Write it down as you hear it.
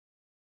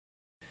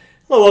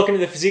Hello, welcome to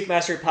the Physique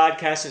Mastery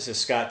Podcast. This is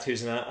Scott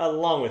Tuzina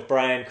along with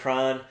Brian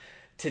Cron.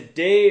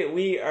 Today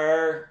we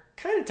are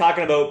kind of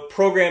talking about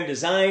program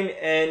design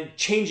and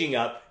changing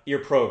up your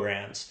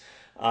programs.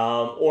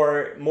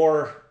 Or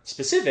more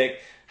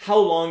specific, how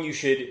long you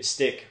should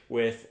stick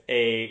with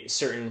a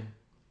certain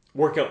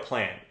workout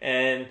plan.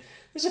 And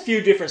there's a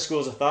few different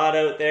schools of thought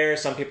out there.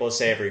 Some people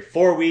say every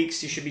 4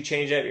 weeks you should be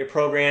changing up your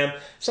program.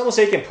 Some will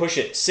say you can push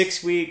it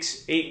 6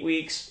 weeks, 8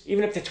 weeks,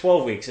 even up to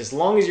 12 weeks. As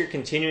long as you're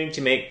continuing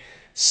to make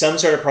some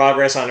sort of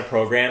progress on a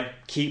program,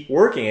 keep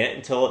working it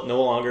until it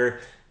no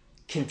longer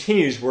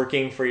continues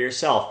working for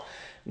yourself.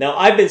 Now,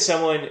 I've been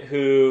someone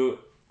who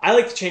I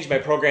like to change my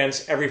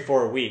programs every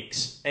 4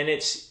 weeks, and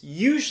it's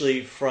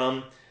usually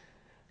from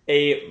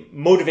a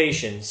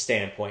motivation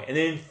standpoint and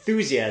an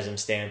enthusiasm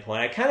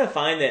standpoint. I kind of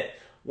find that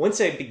once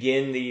I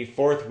begin the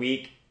fourth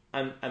week,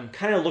 I'm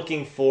kind of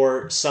looking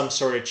for some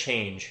sort of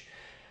change.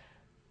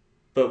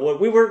 But what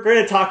we were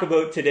going to talk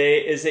about today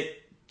is that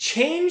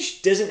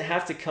change doesn't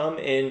have to come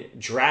in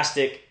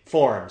drastic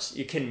forms.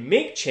 You can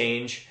make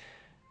change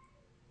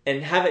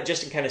and have it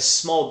just in kind of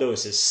small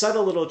doses,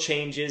 subtle little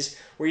changes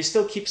where you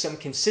still keep some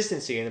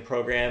consistency in the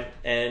program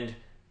and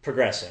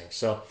progressing.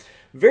 So,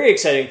 very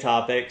exciting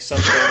topic,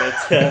 something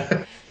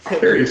that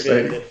very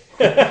exciting.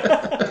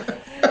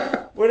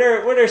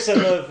 What are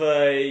some of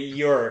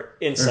your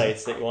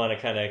insights that you want to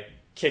kind of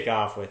kick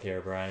off with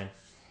here, Brian?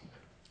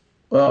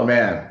 Oh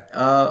man,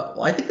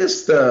 I think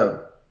it's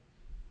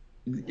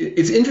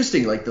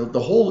interesting. Like the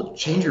whole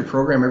change your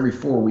program every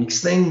 4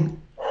 weeks thing.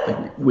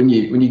 Like when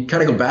you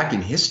kind of go back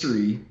in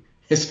history,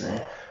 this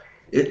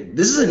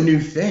is a new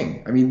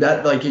thing. I mean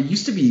that like it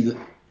used to be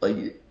like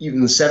even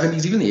in the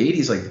 70s, even the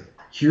 80s. Like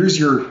here's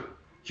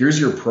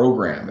your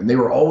program, and they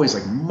were always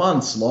like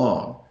months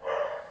long.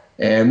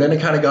 And then it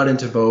kind of got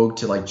into vogue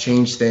to like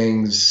change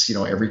things,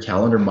 every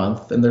calendar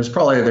month. And there's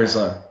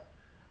a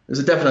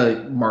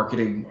definite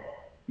marketing,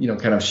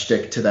 kind of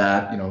shtick to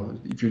that.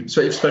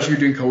 Especially if you're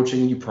doing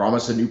coaching and you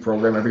promise a new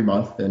program every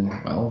month,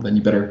 then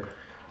you better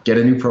get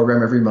a new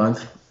program every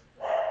month.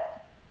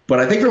 But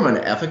I think from an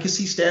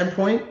efficacy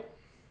standpoint,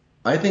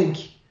 I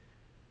think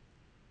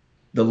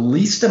the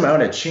least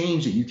amount of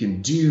change that you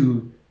can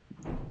do,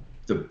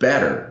 the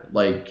better.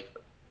 Like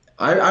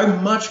I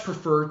much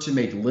prefer to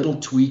make little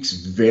tweaks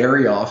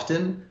very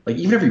often, like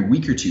even every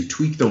week or two,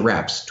 tweak the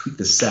reps, tweak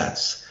the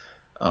sets,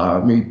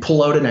 maybe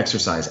pull out an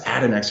exercise,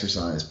 add an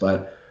exercise,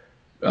 but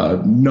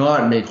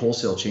not make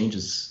wholesale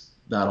changes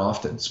that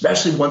often,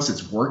 especially once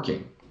it's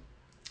working.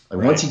 Like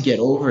right. Once you get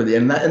over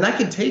and that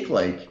can take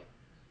like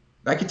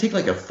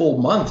a full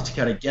month to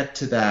kind of get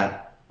to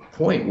that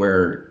point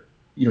where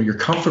you're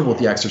comfortable with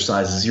the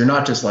exercises. You're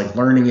not just like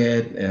learning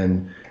it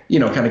and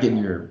kind of getting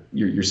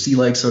your sea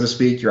legs, so to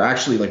speak. You're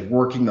actually like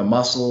working the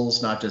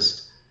muscles, not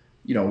just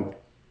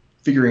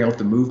figuring out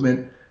the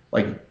movement.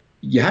 Like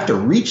you have to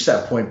reach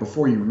that point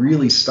before you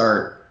really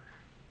start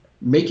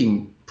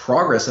making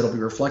progress that'll be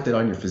reflected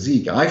on your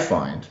physique, I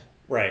find.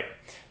 Right.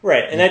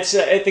 And that's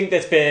I think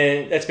that's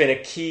been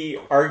a key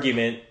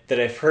argument that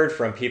I've heard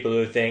from people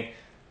who think,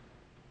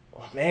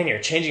 oh man, you're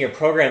changing your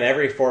program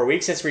every 4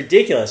 weeks. That's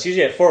ridiculous.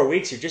 Usually at 4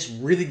 weeks, you're just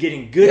really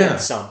getting good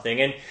at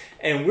something.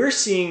 And we're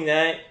seeing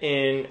that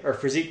in our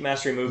Physique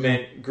Mastery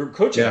Movement group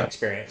coaching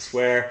experience,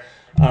 where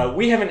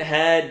we haven't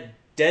had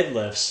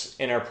deadlifts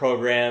in our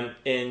program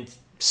in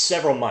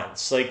several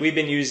months. Like we've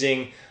been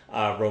using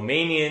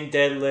Romanian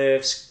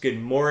deadlifts,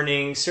 good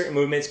morning, certain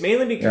movements,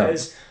 mainly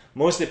because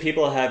most of the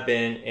people have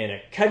been in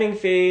a cutting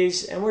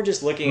phase, and we're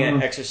just looking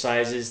at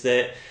exercises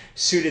that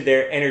suited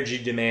their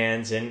energy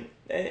demands and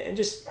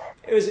just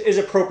it was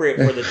appropriate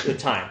for the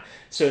time.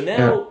 So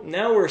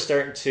now we're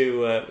starting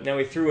to now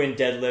we threw in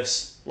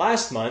deadlifts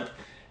last month,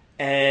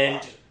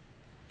 and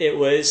it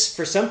was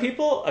for some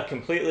people a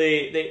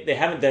completely they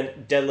haven't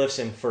done deadlifts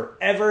in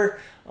forever.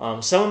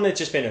 Some of them it's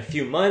just been a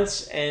few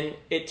months, and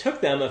it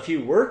took them a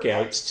few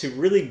workouts to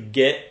really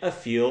get a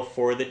feel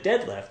for the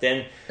deadlift.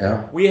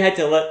 And we had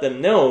to let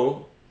them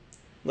know,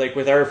 like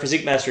with our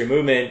Physique Mastery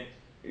Movement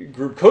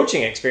group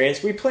coaching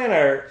experience, we plan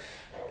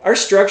our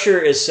structure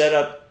is set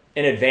up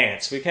in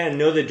advance. We kind of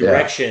know the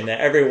direction that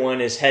everyone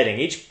is heading.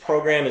 Each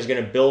program is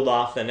going to build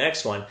off the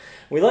next one.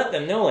 We let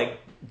them know, like,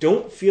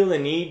 don't feel the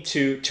need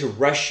to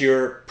rush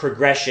your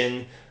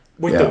progression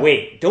with the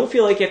weight. Don't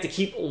feel like you have to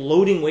keep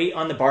loading weight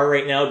on the bar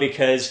right now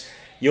because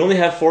you only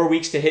have 4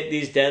 weeks to hit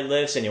these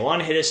deadlifts and you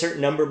want to hit a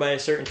certain number by a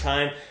certain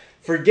time.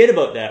 Forget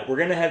about that. We're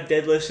going to have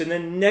deadlifts in the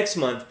next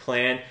month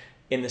plan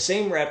in the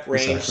same rep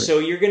range. Exactly. So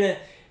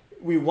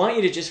we want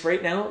you to just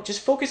right now,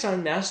 just focus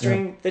on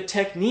mastering the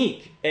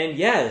technique. And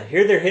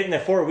here they're hitting the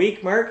 4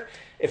 week mark.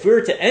 If we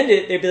were to end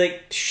it, they'd be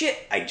like, shit,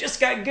 I just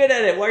got good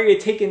at it. Why are you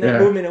taking that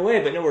movement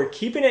away? But no, we're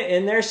keeping it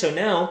in there. So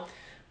now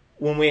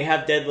when we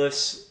have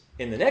deadlifts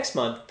in the next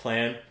month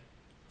plan,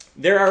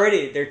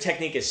 their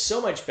technique is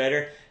so much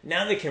better.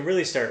 Now they can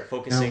really start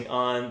focusing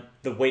on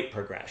the weight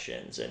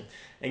progressions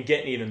and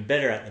getting even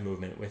better at the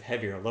movement with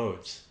heavier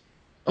loads.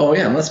 Oh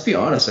yeah, and let's be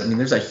honest. I mean,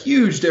 there's a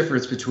huge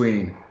difference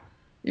between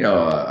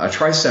a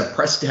tricep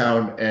press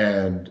down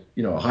and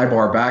a high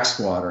bar back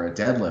squat or a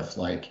deadlift.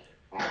 Like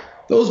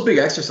those big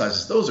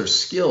exercises, those are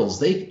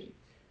skills.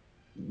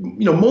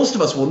 Most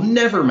of us will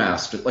never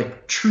master,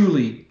 like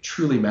truly,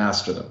 truly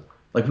master them.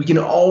 Like we can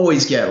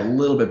always get a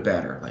little bit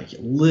better, like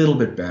a little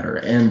bit better.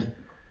 And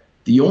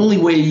the only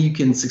way you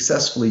can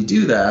successfully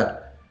do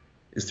that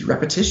is through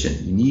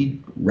repetition. You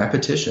need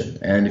repetition.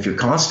 And if you're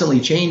constantly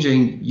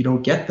changing, you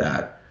don't get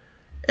that.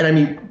 And I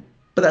mean,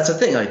 but that's the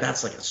thing, like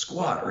that's like a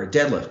squat or a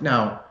deadlift.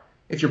 Now,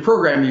 if your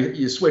program,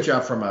 you switch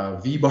out from a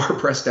V-bar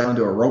press down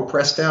to a rope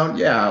press down,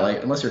 yeah,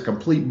 like unless you're a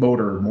complete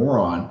motor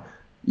moron,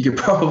 you could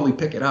probably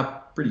pick it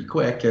up pretty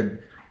quick and,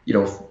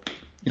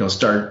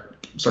 start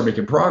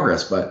making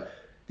progress. But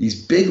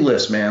these big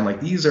lifts, man,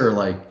 like these are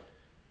like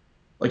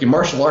in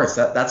martial arts,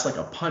 that's like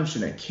a punch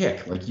and a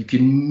kick. Like you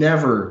can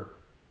never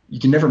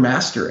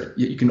master it.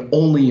 You can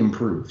only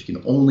improve. You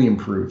can only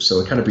improve. So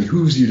it kind of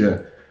behooves you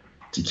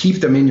to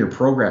keep them in your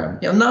program.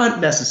 Not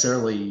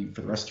necessarily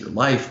for the rest of your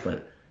life,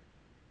 but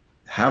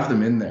have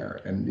them in there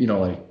and,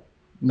 like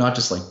not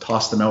just like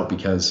toss them out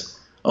because,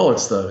 oh,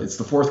 it's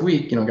the fourth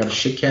week, got to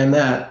shit can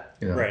that.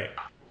 Right.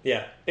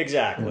 Yeah,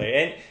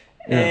 exactly.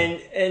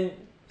 And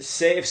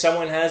say if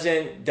someone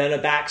hasn't done a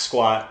back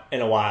squat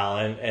in a while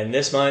and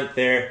this month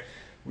they're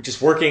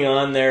just working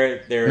on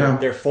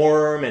their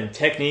form and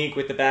technique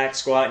with the back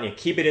squat, and you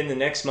keep it in the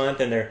next month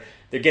and they're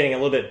getting a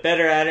little bit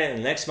better at it, and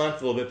the next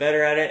month a little bit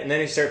better at it, and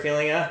then you start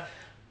feeling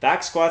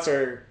back squats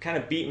are kind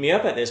of beating me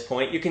up at this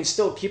point. You can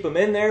still keep them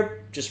in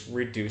there, just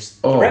reduce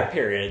the rep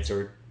periods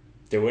or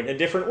do it in a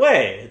different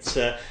way. It's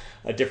a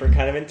different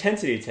kind of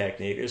intensity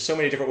technique. There's so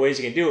many different ways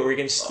you can do it where you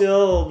can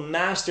still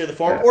master the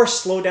form or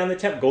slow down the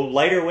tempo. Go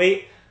lighter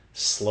weight,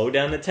 slow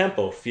down the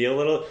tempo. Feel a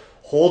little,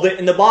 hold it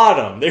in the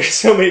bottom. There's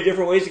so many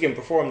different ways you can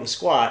perform the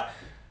squat.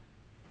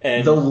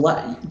 And the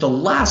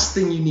last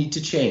thing you need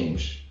to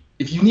change,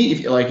 if you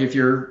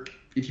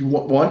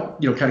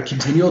want, kind of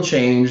continual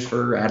change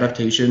for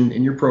adaptation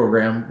in your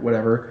program,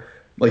 whatever,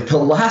 like the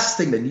last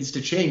thing that needs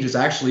to change is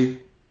actually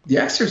the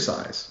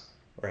exercise.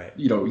 Right.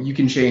 You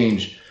can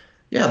change,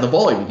 the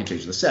volume, you can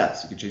change the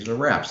sets, you can change the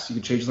reps, you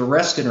can change the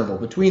rest interval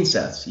between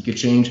sets, you could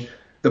change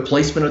the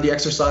placement of the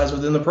exercise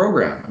within the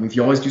program. I mean, if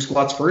you always do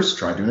squats first,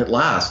 try doing it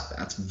last.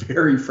 That's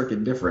very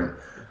freaking different.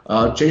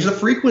 Change the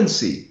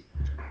frequency.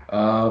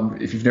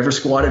 If you've never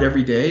squatted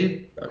every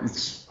day,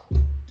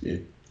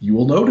 you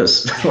will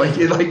notice, and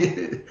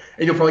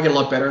you'll probably get a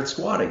lot better at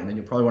squatting, and then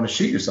you'll probably want to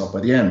shoot yourself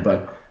by the end.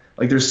 But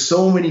like, there's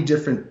so many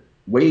different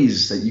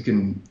ways that you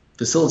can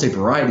facilitate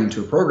variety into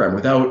a program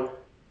without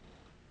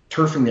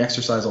turfing the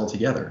exercise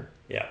altogether.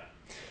 Yeah.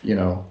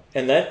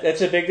 And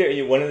that's a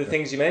big, one of the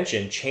things you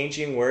mentioned,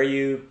 changing where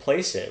you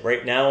place it.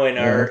 Right now in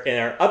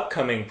our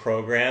upcoming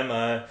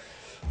program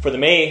for the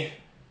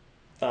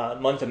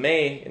month of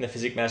May in the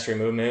Physique Mastery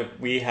Movement,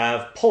 we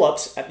have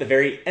pull-ups at the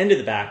very end of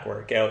the back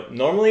workout.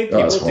 Normally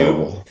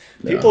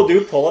people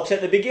do pull-ups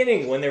at the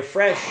beginning when they're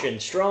fresh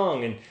and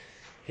strong, and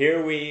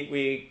here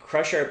we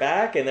crush our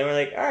back and then we're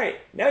like, all right,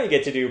 now you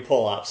get to do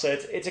pull-ups. So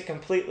it's a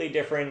completely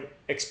different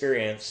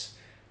experience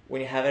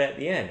when you have it at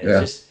the end.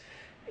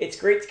 It's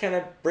great to kind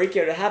of break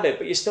you out of habit,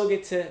 but you still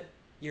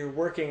you're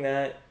working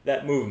that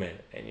movement,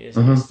 and you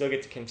still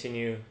get to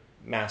continue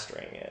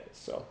mastering it.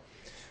 So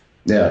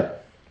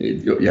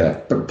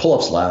but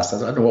pull-ups last. I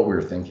don't know what we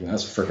were thinking.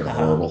 That's freaking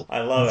horrible. I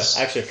love it.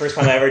 Actually, the first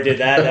time I ever did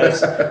that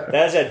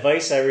was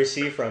advice I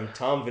received from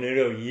Tom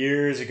Venuto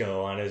years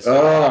ago on his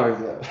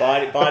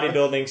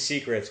bodybuilding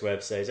secrets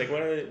website. It's like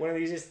one of the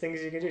easiest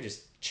things you can do.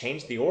 Just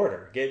change the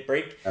order.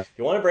 If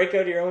you want to break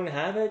out of your own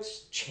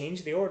habits,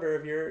 change the order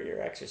of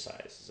your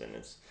exercises, and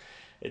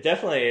it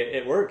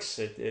definitely works.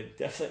 It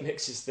definitely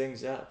mixes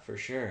things up for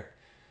sure.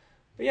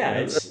 But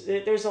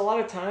there's a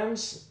lot of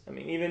times. I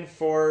mean, even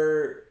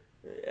for,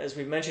 as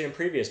we've mentioned in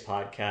previous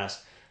podcasts,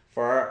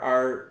 for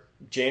our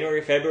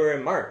January, February,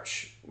 and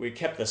March, we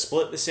kept the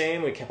split the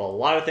same. We kept a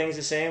lot of things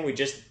the same. We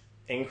just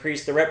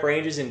increased the rep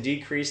ranges and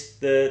decreased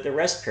the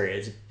rest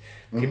periods.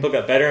 People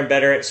got better and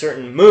better at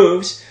certain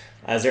moves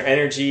as their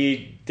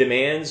energy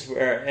demands or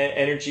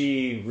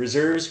energy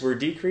reserves were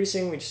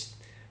decreasing. We just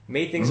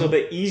made things a little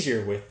bit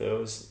easier with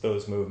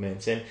those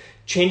movements and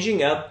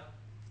changing up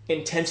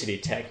intensity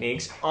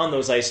techniques on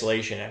those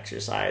isolation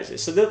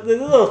exercises. So the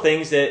little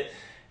things that,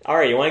 all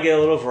right, you want to get a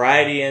little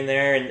variety in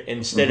there, and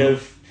instead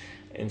of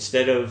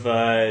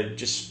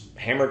just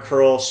hammer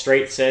curl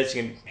straight sets,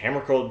 you can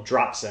hammer curl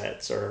drop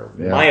sets or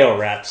myo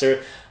reps,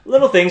 or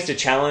little things to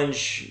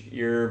challenge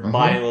your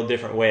body in a little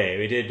different way.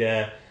 We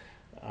did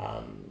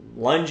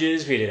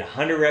lunges. We did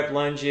 100 rep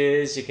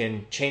lunges. You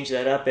can change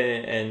that up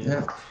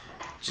and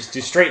just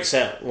do straight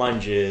set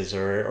lunges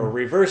or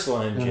reverse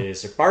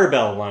lunges or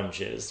barbell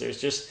lunges.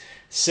 There's just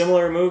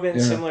similar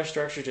movement, similar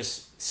structure,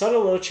 just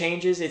subtle little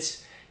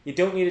changes. You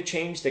don't need to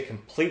change the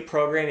complete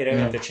program. You don't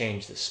have to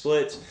change the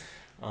splits.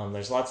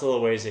 There's lots of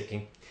little ways that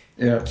can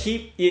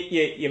keep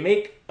you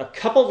make a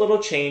couple little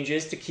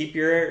changes to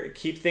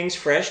keep things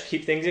fresh,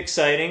 keep things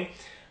exciting.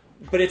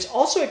 But it's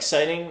also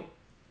exciting,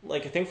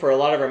 like I think for a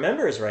lot of our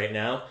members right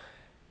now,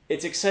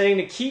 it's exciting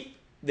to keep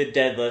the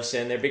deadlifts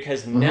in there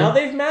because now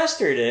they've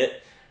mastered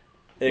it.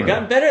 They've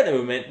gotten better at the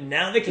movement.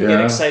 Now they can get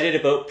excited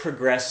about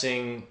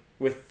progressing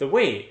with the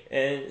weight.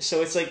 And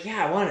so it's like,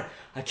 yeah,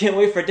 I can't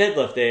wait for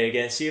deadlift day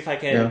again, see if I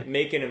can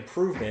make an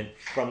improvement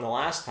from the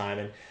last time.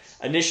 And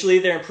initially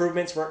their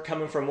improvements weren't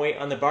coming from weight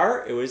on the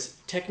bar, it was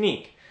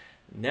technique.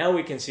 Now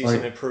we can see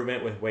some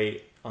improvement with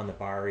weight on the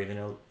bar, or even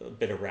a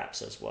bit of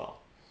reps as well.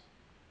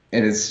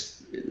 And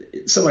it's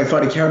some might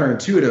find it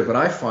counterintuitive, but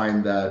I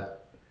find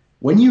that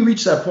when you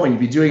reach that point, you'd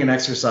be doing an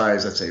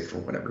exercise, let's say for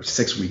whatever,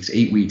 6 weeks,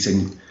 8 weeks,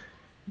 and you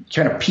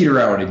kind of peter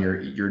out, and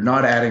you're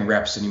not adding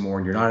reps anymore,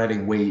 and you're not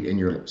adding weight, and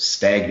you're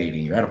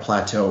stagnating. You're at a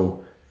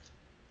plateau.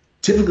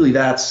 Typically,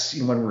 that's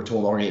when we're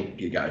told, okay,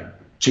 you got to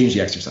change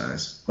the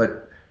exercise.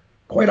 But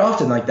quite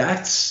often, like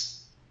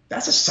that's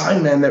a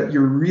sign, man, that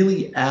you're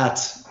really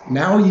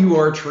now you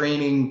are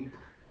training.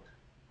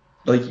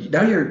 Like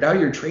now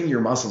you're training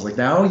your muscles. Like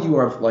now you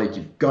are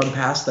you've gone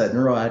past that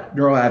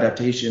neural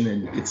adaptation,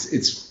 and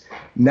it's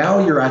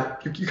now you're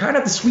kind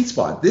of at the sweet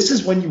spot. This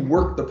is when you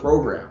work the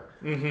program.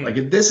 Mm-hmm. Like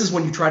this is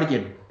when you try to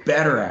get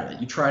better at it.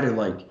 You try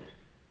to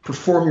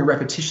perform your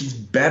repetitions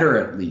better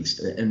at least,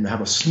 and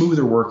have a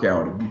smoother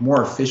workout and be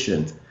more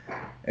efficient.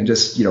 And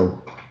just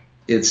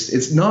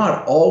it's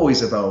not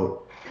always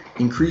about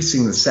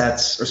increasing the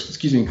sets, or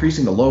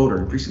increasing the load or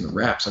increasing the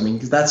reps. I mean,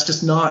 because that's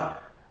just not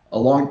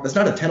that's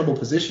not a tenable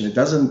position.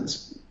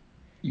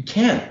 You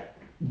can't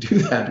do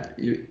that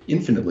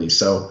infinitely.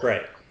 So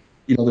right.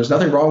 There's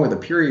nothing wrong with a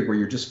period where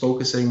you're just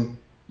focusing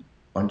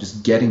on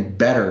just getting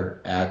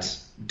better at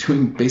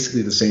doing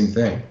basically the same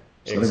thing.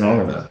 There's nothing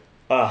wrong with that.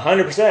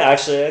 100%.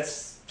 Actually,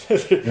 that's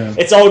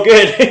it's all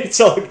good. It's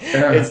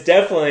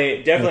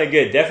definitely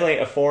good. Definitely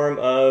a form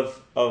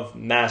of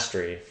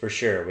mastery for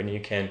sure. When you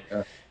can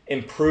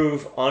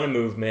improve on a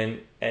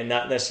movement and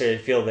not necessarily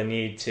feel the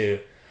need to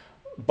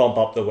bump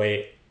up the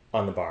weight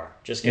on the bar,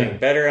 just getting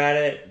better at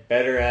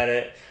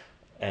it,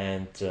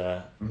 and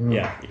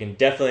you can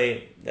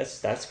definitely.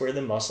 That's where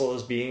the muscle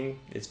is being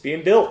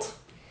built.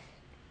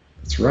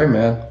 That's right,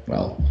 man.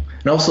 Well,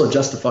 and also it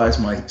justifies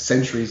my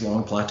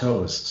centuries-long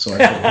plateaus. So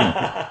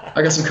I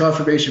got some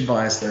confirmation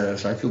bias there,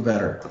 so I feel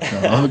better.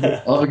 I'll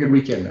have a good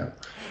weekend now.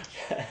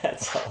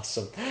 That's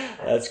awesome.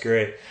 That's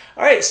great.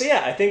 All right, so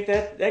I think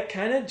that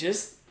kind of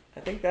just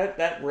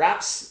that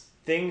wraps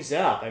things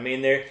up. I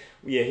mean,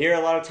 you hear a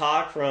lot of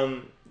talk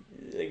from.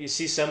 You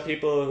see some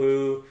people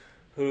who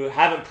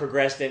haven't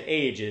progressed in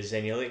ages,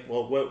 and you're like,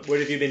 well, what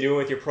have you been doing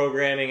with your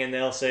programming? And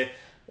they'll say,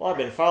 well, I've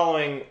been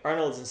following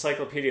Arnold's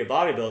Encyclopedia of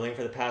Bodybuilding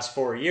for the past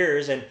 4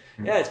 years, and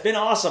it's been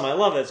awesome. I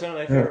love it. It's one of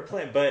my favorite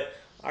plans. But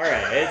all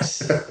right,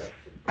 that's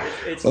what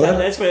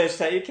it's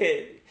time.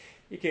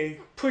 You can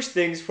push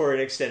things for an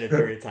extended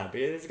period of time, but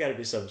there's got to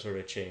be some sort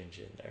of change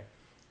in there.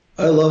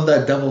 I love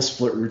that double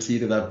split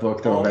routine of that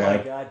book, though, man. Oh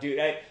my god,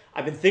 dude!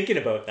 I've been thinking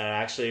about that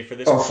actually for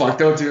this. Oh fuck!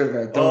 Don't do it,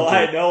 man.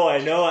 I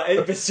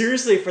know. But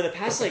seriously, for the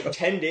past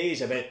 10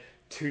 days, I've been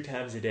 2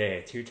 times a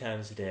day.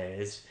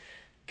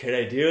 Could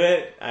I do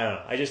it? I don't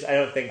know. I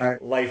don't think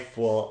life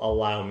will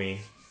allow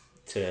me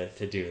to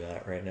do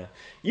that right now.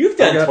 You've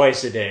done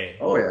twice a day.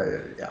 Oh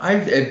yeah.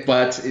 I've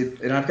got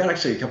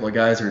actually a couple of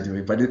guys who are doing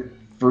it, but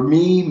for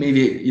me,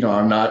 maybe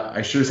I'm not.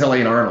 I sure as hell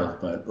ain't Arnold,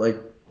 but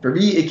for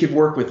me, it could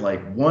work with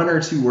 1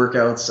 or 2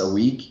 workouts a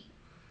week,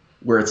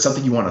 where it's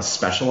something you want to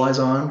specialize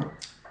on.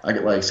 I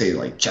get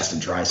say chest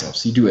and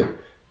triceps. You do it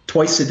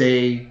twice a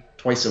day,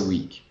 twice a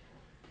week.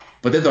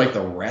 But then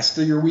the rest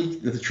of your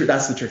week,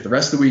 that's the trick. The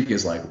rest of the week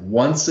is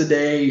once a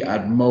day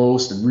at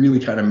most, and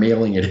really kind of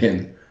mailing it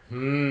in,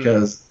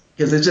 because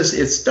it's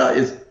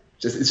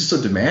just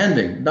so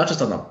demanding. Not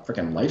just on the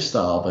freaking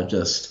lifestyle, but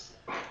just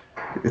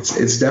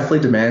it's definitely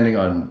demanding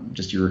on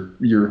just your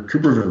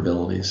recuperative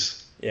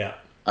abilities. Yeah.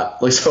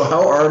 So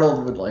how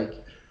Arnold would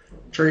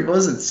train, what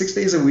was it, 6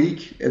 days a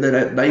week, and then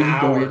at night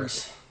he'd go in.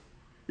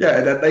 Yeah,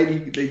 and at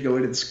night they'd go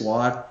in and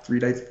squat 3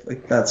 nights.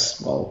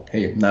 That's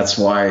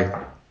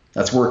why.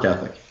 That's work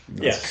ethic.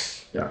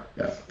 Yes. Yeah.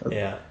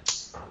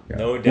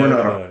 No doubt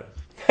about it.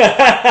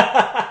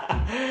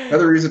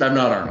 Another reason I'm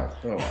not Arnold.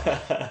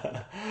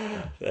 Oh.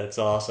 That's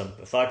awesome.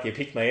 Fuck, you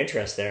piqued my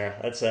interest there.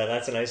 That's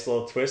a nice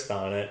little twist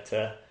on it.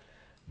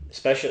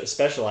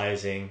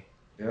 Specializing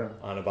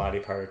on a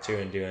body part too,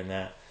 and doing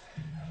that.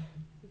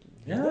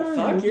 Yeah,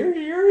 fuck,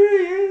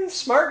 you're a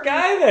smart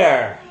guy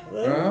there.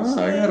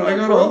 I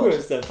got all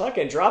this.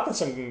 Fucking dropping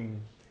some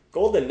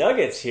golden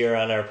nuggets here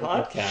on our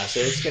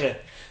podcast.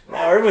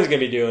 Now everyone's gonna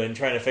be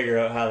trying to figure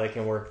out how they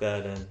can work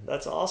that in.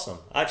 That's awesome.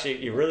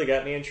 Actually, you really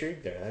got me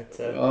intrigued there.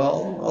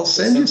 I'll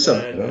send you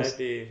something.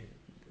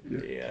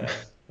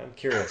 I'm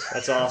curious.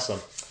 That's awesome,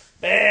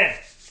 man.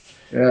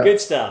 Yeah. Good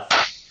stuff.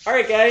 All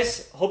right,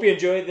 guys. Hope you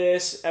enjoyed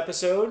this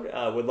episode.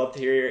 Would love to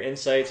hear your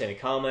insights, any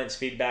comments,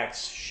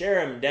 feedbacks.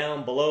 Share them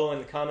down below in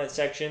the comment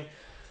section.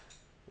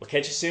 We'll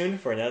catch you soon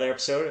for another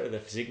episode of the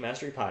Physique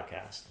Mastery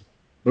Podcast.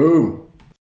 Boom.